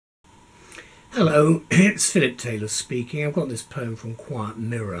Hello, it's Phillip Taylor speaking. I've got this poem from Quiet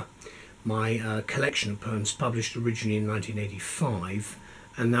Mirror, my collection of poems published originally in 1985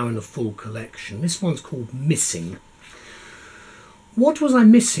 and now in a full collection. This one's called Missing. What was I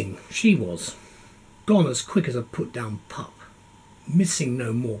missing? She was. Gone as quick as a put-down pup. Missing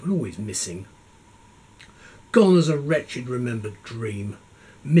no more, but always missing. Gone as a wretched remembered dream.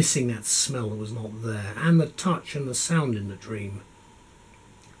 Missing that smell that was not there, and the touch and the sound in the dream.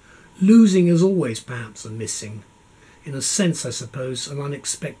 Losing is always perhaps a missing. In a sense, I suppose, an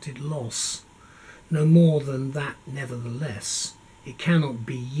unexpected loss. No more than that, nevertheless. It cannot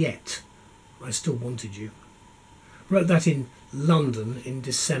be yet. I still wanted you. Wrote that in London in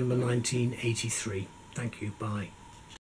December 1983. Thank you. Bye.